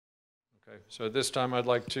Okay, so at this time I'd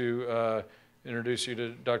like to introduce you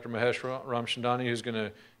to Dr. Mahesh Ramchandani, who's going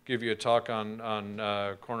to give you a talk on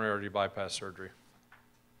coronary artery bypass surgery.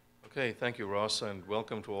 Okay, thank you, Ross, and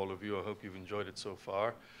welcome to all of you. I hope you've enjoyed it so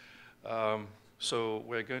far. So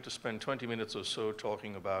we're going to spend 20 minutes or so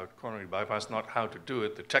talking about coronary bypass, not how to do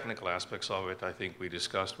it. The technical aspects of it, I think we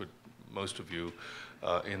discussed with most of you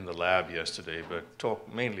in the lab yesterday, but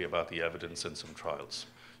talk mainly about the evidence and some trials.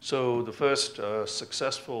 So the first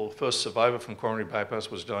first survivor from coronary bypass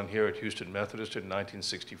was done here at Houston Methodist in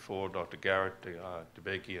 1964. Dr. Garrett,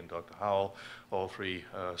 DeBakey, and Dr. Howell, all three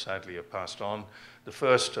sadly have passed on. The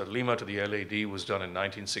first Lima to the LAD was done in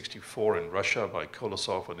 1964 in Russia by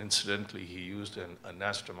Kolosov, and incidentally he used an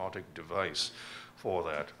anastomotic device for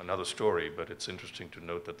that. Another story, but it's interesting to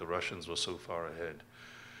note that the Russians were so far ahead.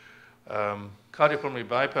 Cardiopulmonary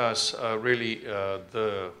bypass,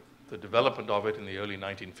 the development of it in the early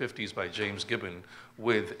 1950s by James Gibbon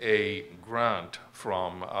with a grant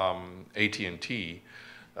from AT&T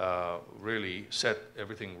really set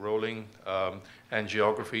everything rolling.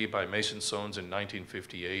 Angiography by Mason Sones in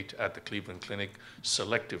 1958 at the Cleveland Clinic,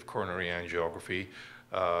 selective coronary angiography,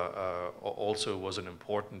 also was an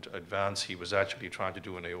important advance. He was actually trying to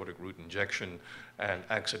do an aortic root injection and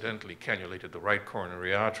accidentally cannulated the right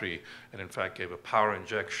coronary artery and in fact gave a power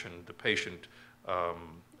injection. The patient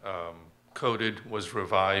coded, was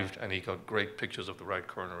revived, and he got great pictures of the right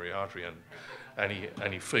coronary artery, and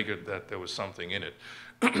he figured that there was something in it.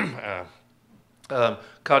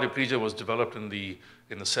 Cardiopulmonary was developed in the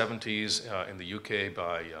 70s in the UK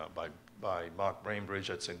by Mark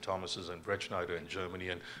Brainbridge at St. Thomas's and Brett Schneider in Germany,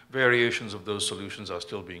 and variations of those solutions are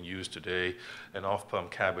still being used today. An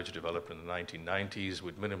off-pump CABG developed in the 1990s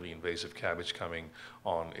with minimally invasive CABG coming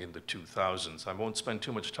on in the 2000s. I won't spend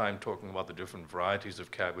too much time talking about the different varieties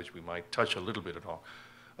of CABG. We might touch a little bit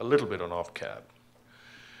on off-cab.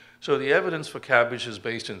 So the evidence for CABG is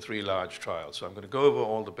based in 3 large trials. So I'm going to go over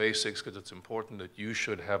all the basics because it's important that you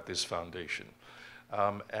should have this foundation.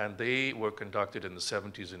 And they were conducted in the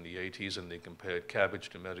 70s and the 80s, and they compared CABG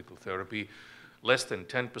to medical therapy. Less than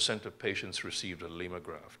 10% of patients received a Lima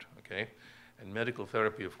graft, okay? And medical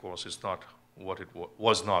therapy, of course, is not what it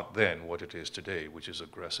was not then, what it is today, which is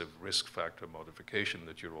aggressive risk factor modification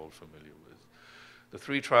that you're all familiar with. The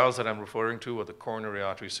 3 trials that I'm referring to are the coronary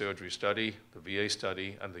artery surgery study, the VA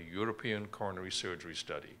study, and the European coronary surgery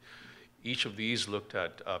study. Each of these looked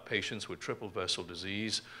at patients with triple vessel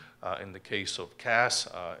disease, in the case of CAS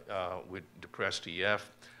with depressed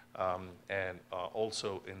EF, and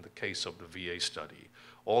also in the case of the VA study.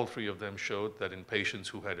 All 3 of them showed that in patients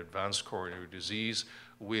who had advanced coronary disease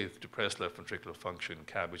with depressed left ventricular function,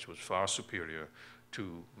 CABG was far superior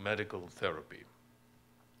to medical therapy.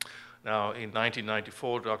 Now, in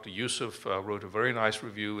 1994, Dr. Yusuf wrote a very nice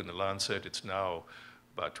review in the Lancet. It's now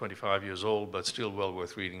about 25 years old, but still well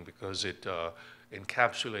worth reading because it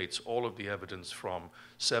encapsulates all of the evidence from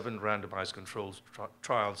 7 randomized controlled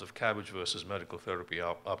trials of CABG versus medical therapy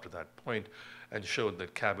up to that point, and showed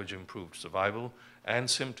that CABG improved survival and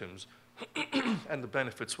symptoms, and the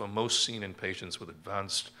benefits were most seen in patients with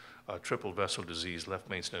advanced triple vessel disease, left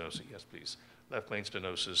main stenosis, yes please, left main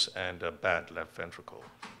stenosis, and a bad left ventricle.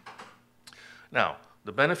 Now,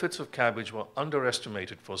 the benefits of CABG were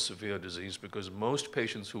underestimated for severe disease because most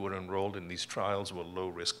patients who were enrolled in these trials were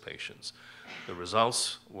low-risk patients. The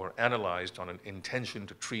results were analyzed on an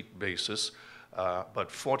intention-to-treat basis, but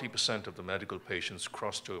 40% of the medical patients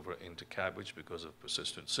crossed over into CABG because of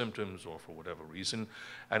persistent symptoms or for whatever reason,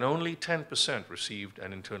 and only 10% received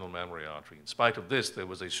an internal mammary artery. In spite of this, there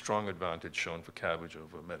was a strong advantage shown for CABG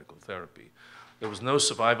over medical therapy. There was no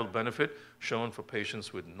survival benefit shown for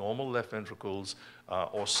patients with normal left ventricles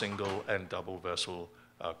or single and double vessel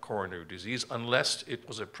coronary disease, unless it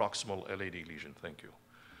was a proximal LAD lesion. Thank you.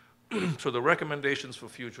 So the recommendations for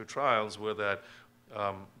future trials were that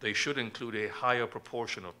they should include a higher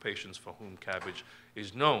proportion of patients for whom CABG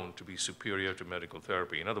is known to be superior to medical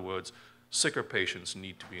therapy. In other words, sicker patients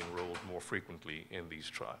need to be enrolled more frequently in these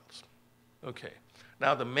trials. Okay.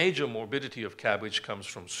 Now, the major morbidity of CABG comes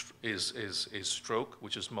from is stroke,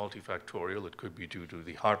 which is multifactorial. It could be due to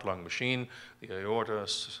the heart-lung machine, the aorta,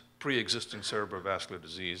 pre-existing cerebrovascular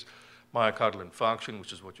disease. Myocardial infarction,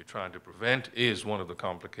 which is what you're trying to prevent, is one of the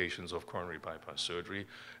complications of coronary bypass surgery.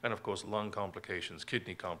 And of course, lung complications,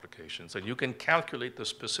 kidney complications. And you can calculate the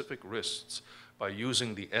specific risks by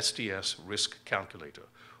using the STS risk calculator.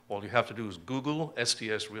 All you have to do is Google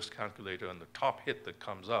STS risk calculator, and the top hit that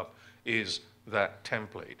comes up is that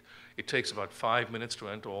template. It takes about 5 minutes to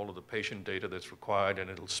enter all of the patient data that's required, and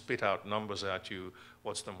it'll spit out numbers at you.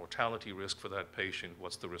 What's the mortality risk for that patient?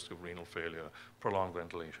 What's the risk of renal failure, prolonged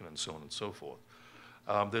ventilation, and so on and so forth.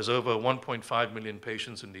 There's over 1.5 million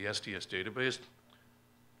patients in the STS database.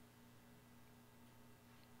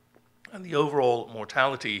 And the overall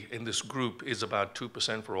mortality in this group is about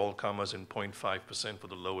 2% for all comers and 0.5% for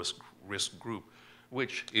the lowest risk group,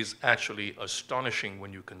 which is actually astonishing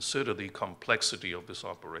when you consider the complexity of this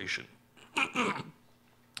operation.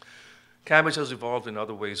 CABG has evolved in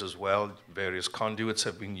other ways as well. Various conduits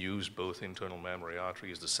have been used, both internal mammary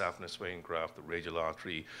arteries, the saphenous vein graft, the radial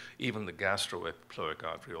artery, even the gastroepiploic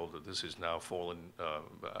artery, although this has now fallen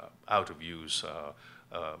out of use,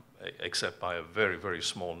 except by a very, very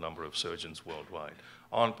small number of surgeons worldwide.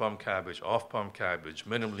 On-pump CABG, off-pump CABG,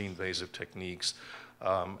 minimally invasive techniques,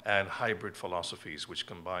 and hybrid philosophies, which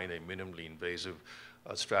combine a minimally invasive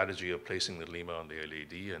strategy of placing the lima on the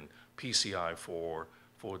LAD and PCI for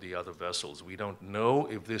the other vessels. We don't know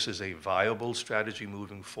if this is a viable strategy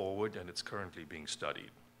moving forward, and it's currently being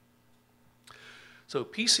studied. So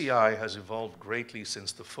PCI has evolved greatly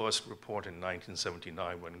since the first report in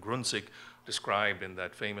 1979, when Grunzig described in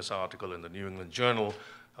that famous article in the New England Journal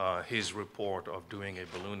his report of doing a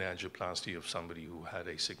balloon angioplasty of somebody who had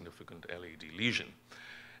a significant LAD lesion.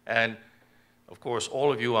 And of course,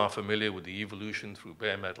 all of you are familiar with the evolution through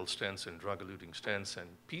bare metal stents and drug-eluting stents, and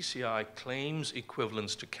PCI claims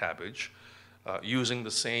equivalence to CABG using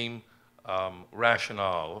the same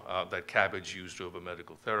rationale that CABG used over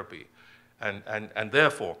medical therapy, and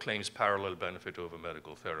therefore claims parallel benefit over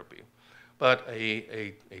medical therapy. But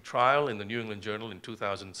a trial in the New England Journal in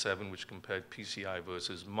 2007, which compared PCI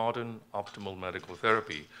versus modern optimal medical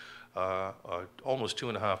therapy, almost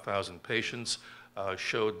 2,500 patients,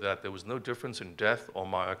 showed that there was no difference in death or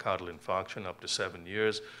myocardial infarction up to 7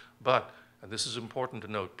 years, but, and this is important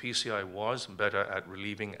to note, PCI was better at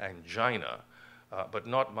relieving angina, but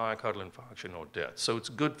not myocardial infarction or death. So it's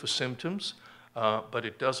good for symptoms, but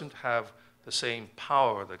it doesn't have the same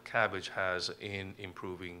power that CABG has in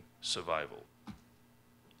improving survival.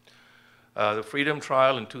 The Freedom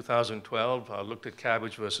trial in 2012 looked at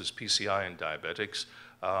CABG versus PCI in diabetics.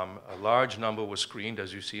 A large number were screened,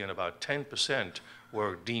 as you see, and about 10%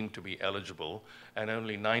 were deemed to be eligible, and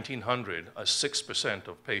only 1,900, 6%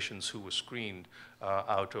 of patients who were screened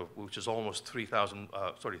out of, which is almost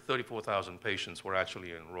 34,000 patients were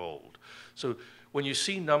actually enrolled. So when you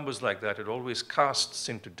see numbers like that, it always casts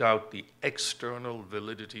into doubt the external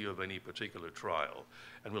validity of any particular trial.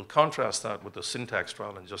 And we'll contrast that with the Syntax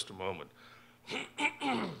trial in just a moment.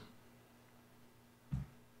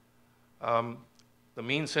 The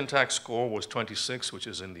mean Syntax score was 26, which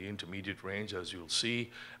is in the intermediate range, as you'll see.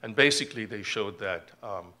 And basically, they showed that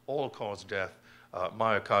all-cause death,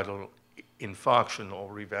 myocardial infarction or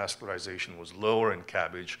revascularization was lower in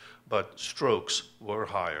CABG, but strokes were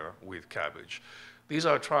higher with CABG. These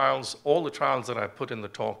are trials, all the trials that I put in the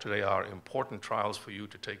talk today are important trials for you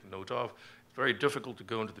to take note of. It's very difficult to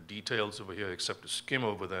go into the details over here except to skim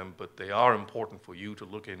over them, but they are important for you to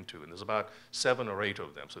look into. And there's about 7 or 8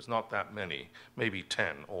 of them, so it's not that many, maybe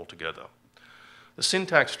 10 altogether. The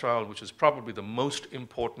Syntax trial, which is probably the most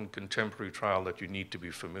important contemporary trial that you need to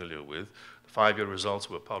be familiar with, the 5-year results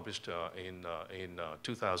were published in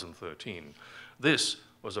 2013. This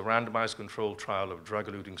was a randomized controlled trial of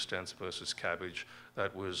drug-eluting stents versus CABG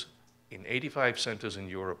that was in 85 centers in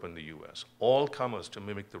Europe and the US, all comers to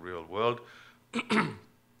mimic the real world.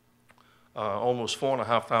 Almost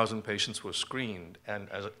 4,500 patients were screened, and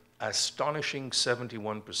an astonishing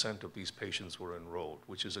 71% of these patients were enrolled,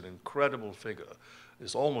 which is an incredible figure.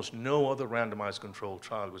 There's almost no other randomized controlled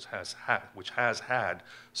trial which has had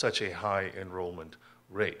such a high enrollment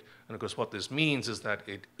rate. And of course, what this means is that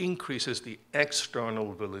it increases the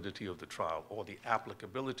external validity of the trial, or the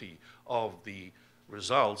applicability of the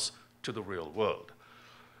results to the real world.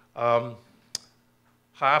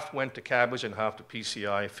 Half went to CABG and half to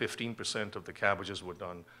PCI. 15% of the CABGs were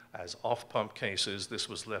done as off-pump cases. This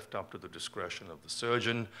was left up to the discretion of the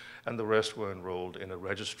surgeon, and the rest were enrolled in a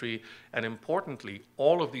registry. And importantly,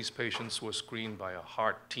 all of these patients were screened by a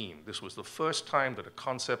heart team. This was the first time that a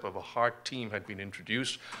concept of a heart team had been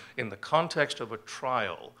introduced in the context of a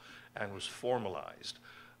trial and was formalized.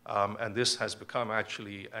 And this has become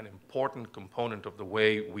actually an important component of the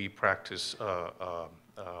way we practice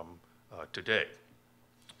today.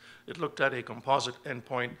 It looked at a composite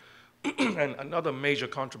endpoint, and another major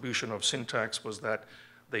contribution of Syntax was that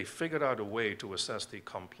they figured out a way to assess the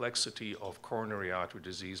complexity of coronary artery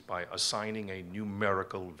disease by assigning a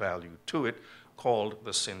numerical value to it called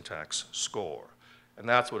the Syntax score. And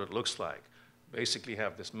that's what it looks like. Basically, you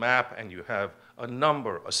have this map, and you have a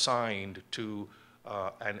number assigned to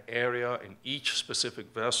an area in each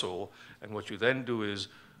specific vessel, and what you then do is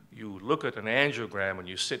you look at an angiogram and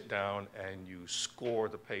you sit down and you score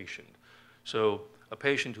the patient. So a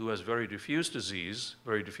patient who has very diffuse disease,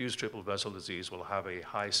 very diffuse triple vessel disease, will have a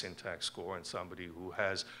high syntax score, and somebody who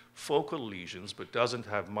has focal lesions but doesn't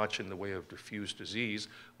have much in the way of diffuse disease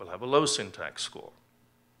will have a low syntax score.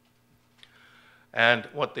 And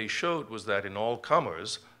what they showed was that in all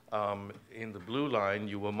comers, in the blue line,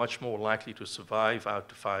 you were much more likely to survive out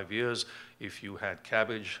to 5 years if you had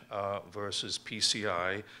CABG versus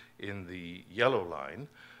PCI in the yellow line.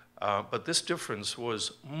 But this difference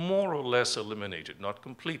was more or less eliminated, not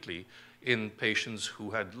completely, in patients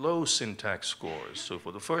who had low syntax scores. So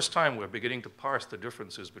for the first time, we're beginning to parse the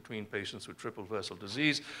differences between patients with triple vessel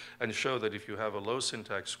disease and show that if you have a low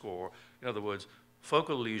syntax score, in other words,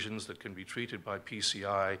 focal lesions that can be treated by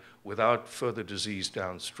PCI without further disease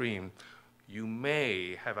downstream, you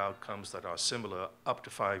may have outcomes that are similar up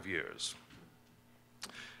to 5 years.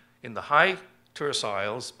 In the high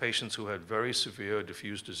terciles, patients who had very severe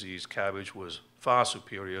diffuse disease, CABG was far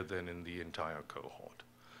superior than in the entire cohort.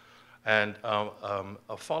 And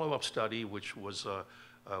a follow-up study which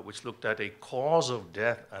looked at a cause of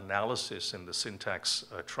death analysis in the syntax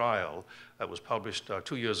trial that was published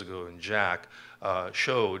 2 years ago in JACC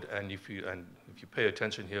showed, and if you pay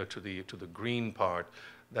attention here to the green part,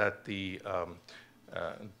 that the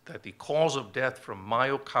cause of death from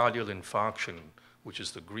myocardial infarction, which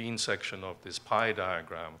is the green section of this pie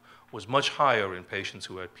diagram, was much higher in patients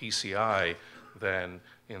who had PCI than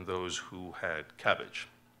in those who had CABG.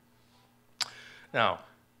 Now,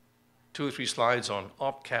 2 or 3 slides on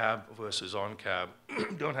op-CAB versus on-CAB.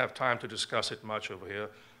 Don't have time to discuss it much over here.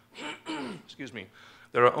 Excuse me.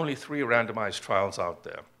 There are only 3 randomized trials out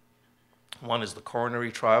there. One is the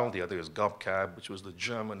coronary trial, the other is GOP-CAB, which was the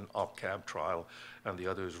German op-CAB trial, and the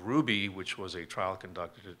other is RUBY, which was a trial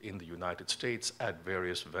conducted in the United States at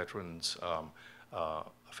various Veterans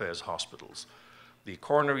Affairs hospitals. The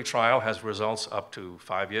coronary trial has results up to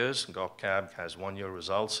 5 years. GOP-CAB has 1-year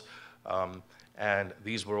results. And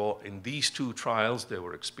these were all, in these 2 trials, there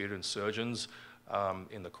were experienced surgeons.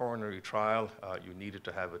 In the coronary trial, you needed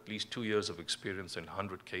to have at least 2 years of experience in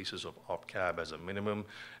 100 cases of op-CAB as a minimum.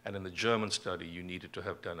 And in the German study, you needed to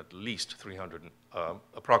have done at least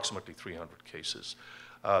approximately 300 cases.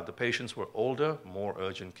 The patients were older, more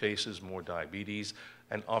urgent cases, more diabetes,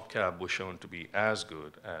 and op-CAB was shown to be as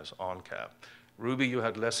good as on-CAB. RUBY, you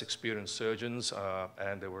had less experienced surgeons,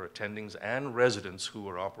 and there were attendings and residents who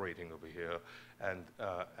were operating over here,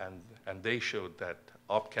 and they showed that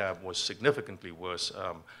op-CAB was significantly worse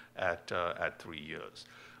at 3 years.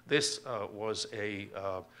 This was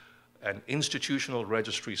an institutional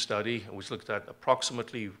registry study which looked at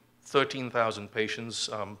approximately 13,000 patients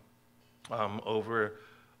over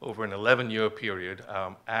an 11-year period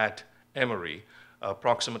at Emory.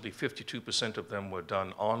 Approximately 52% of them were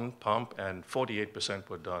done on pump and 48%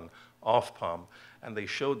 were done off pump. And they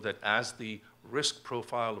showed that as the risk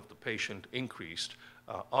profile of the patient increased,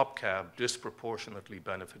 op-CAB disproportionately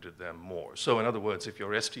benefited them more. So in other words, if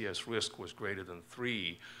your STS risk was greater than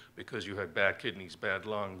 3 because you had bad kidneys, bad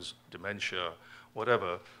lungs, dementia,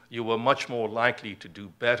 whatever, you were much more likely to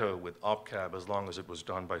do better with op-CAB as long as it was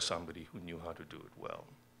done by somebody who knew how to do it well.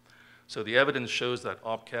 So the evidence shows that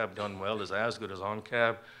op-CAB done well is as good as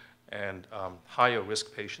on-CAB, and higher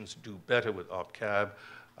risk patients do better with op-CAB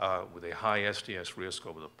with a high STS risk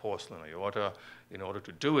over the porcelain aorta. In order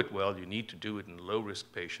to do it well, you need to do it in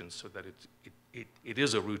low-risk patients so that it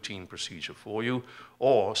is a routine procedure for you,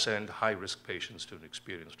 or send high-risk patients to an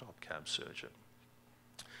experienced op-CAB surgeon.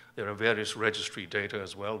 There are various registry data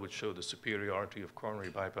as well which show the superiority of coronary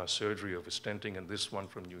bypass surgery over stenting, and this one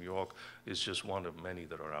from New York is just one of many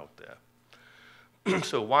that are out there.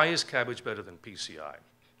 So why is CABG better than PCI?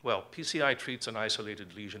 Well, PCI treats an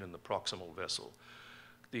isolated lesion in the proximal vessel.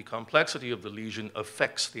 The complexity of the lesion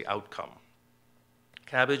affects the outcome.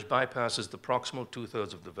 CABG bypasses the proximal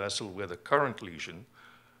 2/3 of the vessel where the current lesion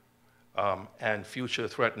and future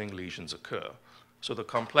threatening lesions occur. So the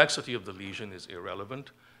complexity of the lesion is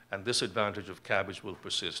irrelevant, and this advantage of CABG will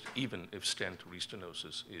persist even if stent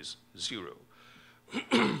restenosis is 0.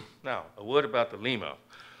 Now, a word about the lemma.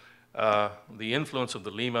 The influence of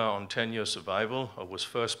the lemma on 10-year survival was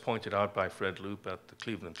first pointed out by Fred Loop at the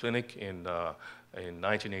Cleveland Clinic in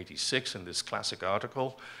 1986 in this classic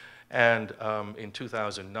article. And in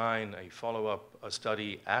 2009, a follow-up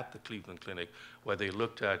study at the Cleveland Clinic where they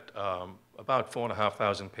looked at about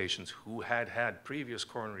 4,500 patients who had had previous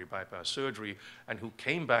coronary bypass surgery and who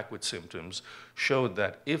came back with symptoms, showed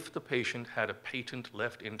that if the patient had a patent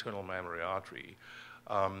left internal mammary artery,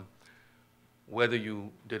 whether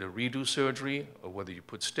you did a redo surgery or whether you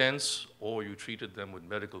put stents or you treated them with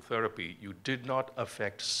medical therapy, you did not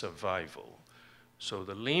affect survival. So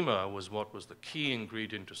the lemma was what was the key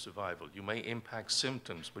ingredient to survival. You may impact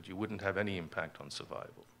symptoms, but you wouldn't have any impact on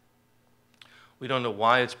survival. We don't know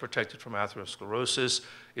why it's protected from atherosclerosis.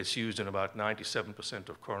 It's used in about 97%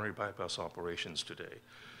 of coronary bypass operations today.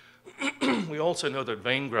 We also know that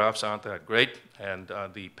vein grafts aren't that great, and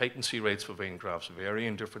the patency rates for vein grafts vary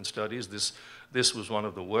in different studies. This was one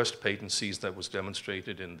of the worst patencies that was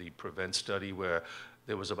demonstrated in the PREVENT study, where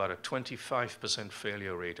there was about a 25%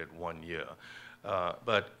 failure rate at 1 year.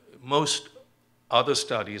 But most other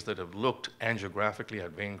studies that have looked angiographically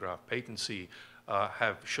at vein graft patency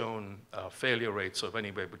have shown failure rates of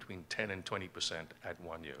anywhere between 10 and 20% at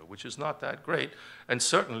 1 year, which is not that great, and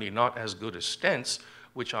certainly not as good as stents,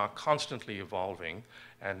 which are constantly evolving.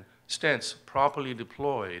 And stents, properly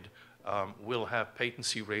deployed, will have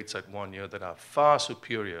patency rates at 1 year that are far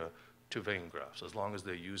superior to vein grafts, as long as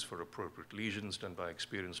they're used for appropriate lesions done by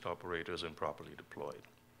experienced operators and properly deployed.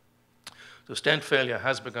 So stent failure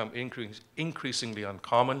has become increasingly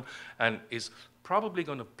uncommon and is probably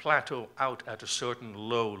going to plateau out at a certain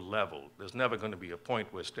low level. There's never going to be a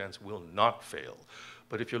point where stents will not fail.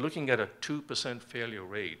 But if you're looking at a 2% failure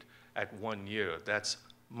rate at 1 year, that's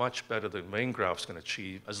much better than vein grafts can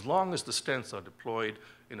achieve, as long as the stents are deployed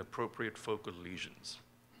in appropriate focal lesions.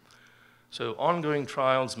 So ongoing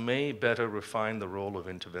trials may better refine the role of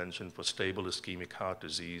intervention for stable ischemic heart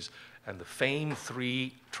disease, and the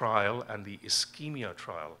FAME-3 trial and the ischemia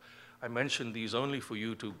trial. I mentioned these only for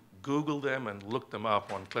you to Google them and look them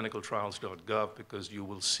up on clinicaltrials.gov, because you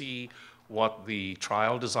will see what the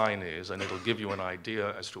trial design is, and it'll give you an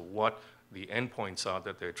idea as to what the endpoints are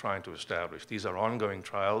that they're trying to establish. These are ongoing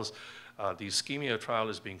trials. The ischemia trial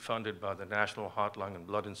is being funded by the National Heart, Lung, and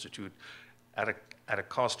Blood Institute at a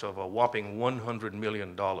cost of a whopping $100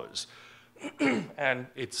 million. And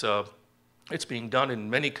it's being done in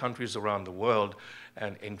many countries around the world.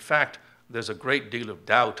 And in fact, there's a great deal of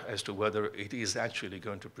doubt as to whether it is actually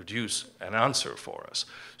going to produce an answer for us.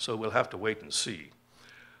 So we'll have to wait and see.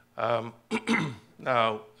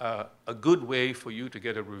 Now, a good way for you to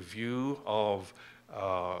get a review of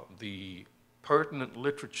the pertinent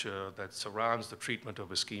literature that surrounds the treatment of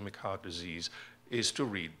ischemic heart disease is to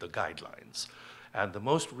read the guidelines. And the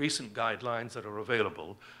most recent guidelines that are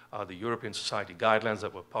available are the European Society guidelines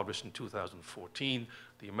that were published in 2014.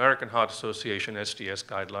 The American Heart Association STS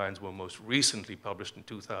guidelines were most recently published in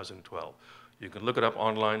 2012. You can look it up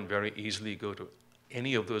online very easily. Go to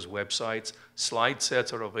any of those websites. Slide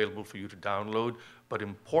sets are available for you to download. But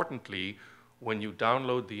importantly, when you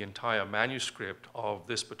download the entire manuscript of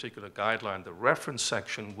this particular guideline, the reference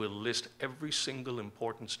section will list every single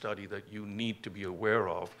important study that you need to be aware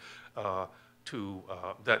of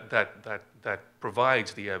that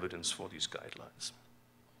provides the evidence for these guidelines.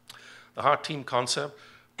 The heart team concept,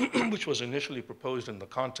 which was initially proposed in the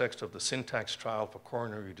context of the Syntax trial for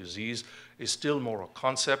coronary disease, is still more a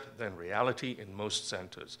concept than reality in most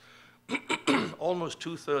centers. Almost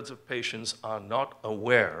 2/3 of patients are not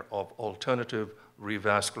aware of alternative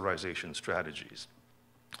revascularization strategies.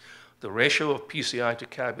 The ratio of PCI to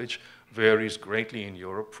CABG varies greatly in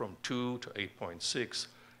Europe, from 2 to 8.6.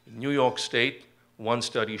 In New York State, one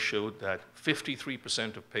study showed that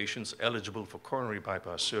 53% of patients eligible for coronary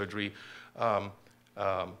bypass surgery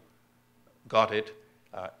got it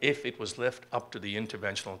if it was left up to the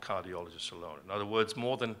interventional cardiologist alone. In other words,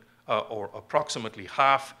 more than or approximately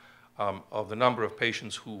half of the number of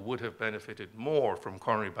patients who would have benefited more from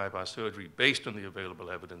coronary bypass surgery based on the available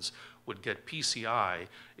evidence would get PCI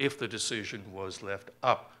if the decision was left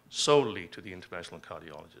up solely to the interventional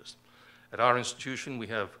cardiologist. At our institution, we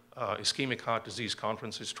have ischemic heart disease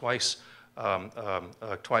conferences twice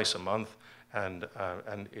a month, and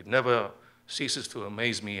it never ceases to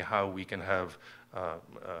amaze me how we can have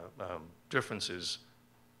differences,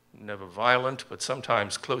 never violent, but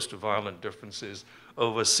sometimes close to violent differences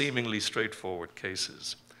over seemingly straightforward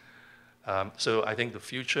cases. So I think the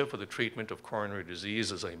future for the treatment of coronary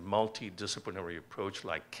disease is a multidisciplinary approach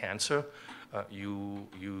like cancer. You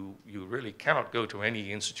really cannot go to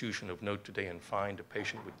any institution of note today and find a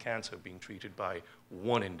patient with cancer being treated by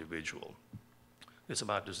one individual. It's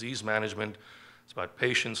about disease management. It's about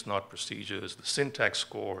patients, not procedures. The Syntax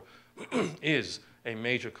score is a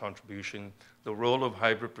major contribution. The role of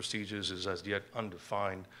hybrid procedures is as yet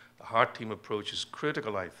undefined. The heart team approach is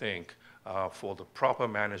critical, I think, for the proper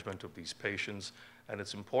management of these patients. And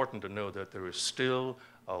it's important to know that there is still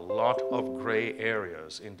a lot of gray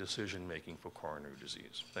areas in decision-making for coronary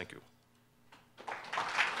disease. Thank you.